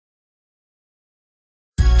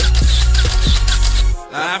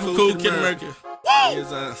Live from Coolkid America. Woo!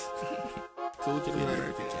 Coolkid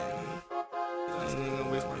America. I ain't even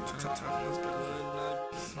gonna waste my time. Let's go.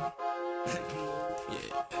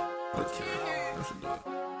 Yeah. Okay.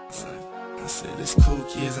 I said it's cool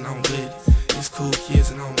kids and I'm with it. It's cool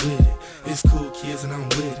kids and I'm with it. It's cool kids and I'm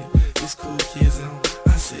with it. It's cool kids and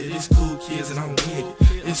I said it's cool kids and I'm with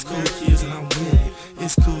it. It's cool kids and I'm with it.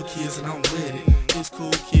 It's cool kids and I'm with it. It's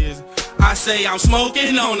cool kids. I say I'm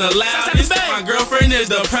smoking on the loudest. My girlfriend is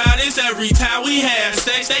the proudest. Every time we have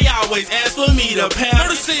sex, they always ask for me to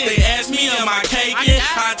pound it. They ask me am I caking.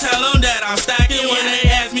 I tell them that I'm stacking. When they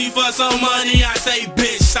ask me for some money, I say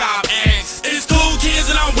bitch stop asking. It's cool kids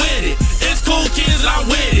and I'm with it. It's cool kids and I'm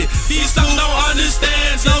with it. These songs don't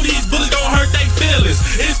understand, so these bullets gon' hurt they feelings.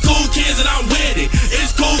 It's cool kids and I'm with it.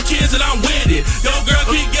 It's cool kids and I'm with it. Yo girl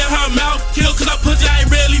can't get her mouth killed cause her pussy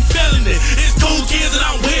ain't really feeling it. It's cool kids and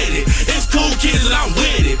I'm with it. It's cool kids and I'm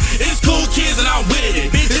with it. It's cool kids and I'm with it.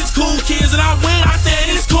 It's cool kids and I'm with it. I said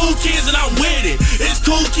it's cool kids and I'm with it. It's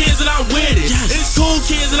cool kids and I'm with it. It's cool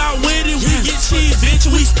kids and I'm with it. We get cheese, bitch,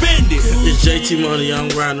 we spend it. It's JT money, I'm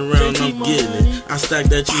riding around, I'm getting it. I stack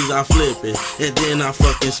that cheese, I flip it, and then I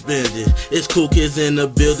fucking spend it. It's cool kids in the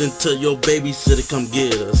building till your babysitter come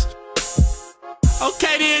get us.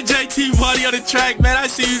 Okay then, JT money on the track, man. I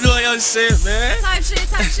see you doing your shit, man. Type shit.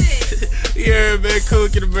 Yeah, man,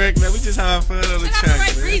 Coolkid America, man. We just having fun on the track,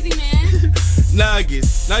 right man. Breezy, man.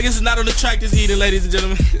 Nuggets is not on the track this evening, ladies and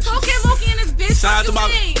gentlemen. Coolkid Loki and his bitch. Shout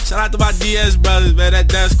out to my DS brothers, man. That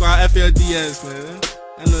Death Squad, FLDS, man.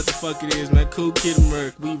 I know what the fuck it is, man. Coolkid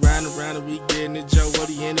America. We riding around and we getting it. Joe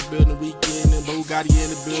Woody in the building, we getting it. Bugatti in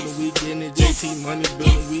the building, we getting it. JT Money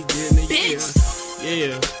building, we getting it.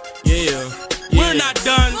 Yeah. We're not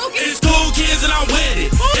done. It's cool kids and I'm with it.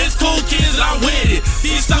 It's cool kids and I'm with it.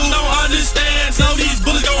 These songs don't understand, so these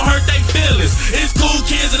bullets gon' hurt they feelings. It's cool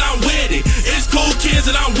kids and I'm with it. It's cool kids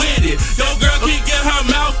and I'm with it. Yo girl can't get her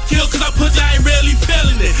mouth killed cause her pussy ain't really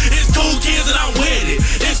feeling it. It's cool kids and I'm with it.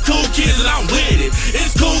 It's cool kids and I'm with it.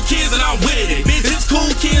 It's cool kids and I'm with it. It's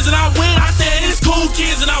cool kids and I'm with it. I said it's cool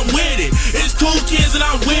kids and I'm with it. It's cool kids and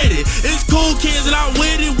I'm with it. It's cool kids and I'm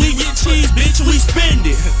with it. We get cheese, bitch, we spend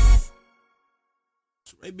it.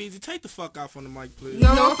 Hey, BZ, take the fuck off on the mic, please.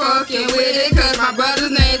 No fucking with it, cause my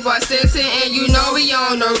brother's name was Simpson, and you know we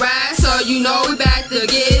on the rise, so you know we back to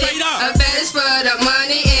get it. A fetish for the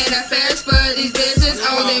money and a fetish for these bitches.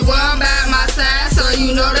 Only one by my side, so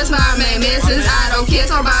you know that's my man missus. I don't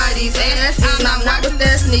kiss nobody's ass, and I'm not with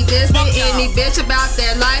Destiny Disney. Any bitch about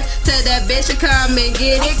that life, tell that bitch to come and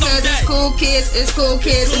get it, cause it's cool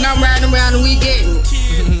kids, and I'm riding around and we getting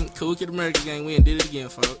it. Coolkid America gang, we did it again,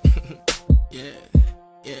 folks. Yeah.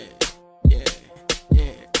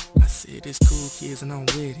 I said it's cool kids and I'm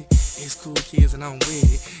with it. It's cool kids and I'm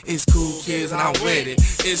with it. It's cool kids and I'm with it.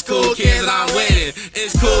 It's cool kids and I'm with it.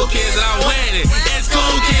 It's cool kids and I'm with it. It's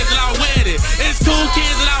cool kids and I'm with it. It's cool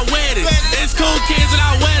kids and I'm with it. It's cool kids and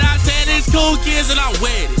I'm with it. I said it's cool kids and I'm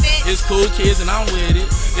with it. It's cool kids and I'm with it.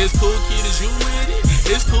 It's cool kids, is you with it?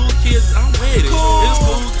 It's cool kids and I'm with it. It's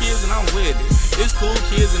cool kids and I'm with it. It's cool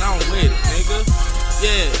kids and I'm with it, nigga.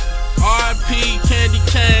 Yeah. RP Candy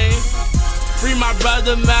Cane. Free my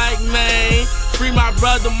brother Mike, man. Free my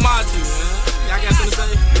brother Monty, man. Y'all got something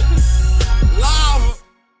to say?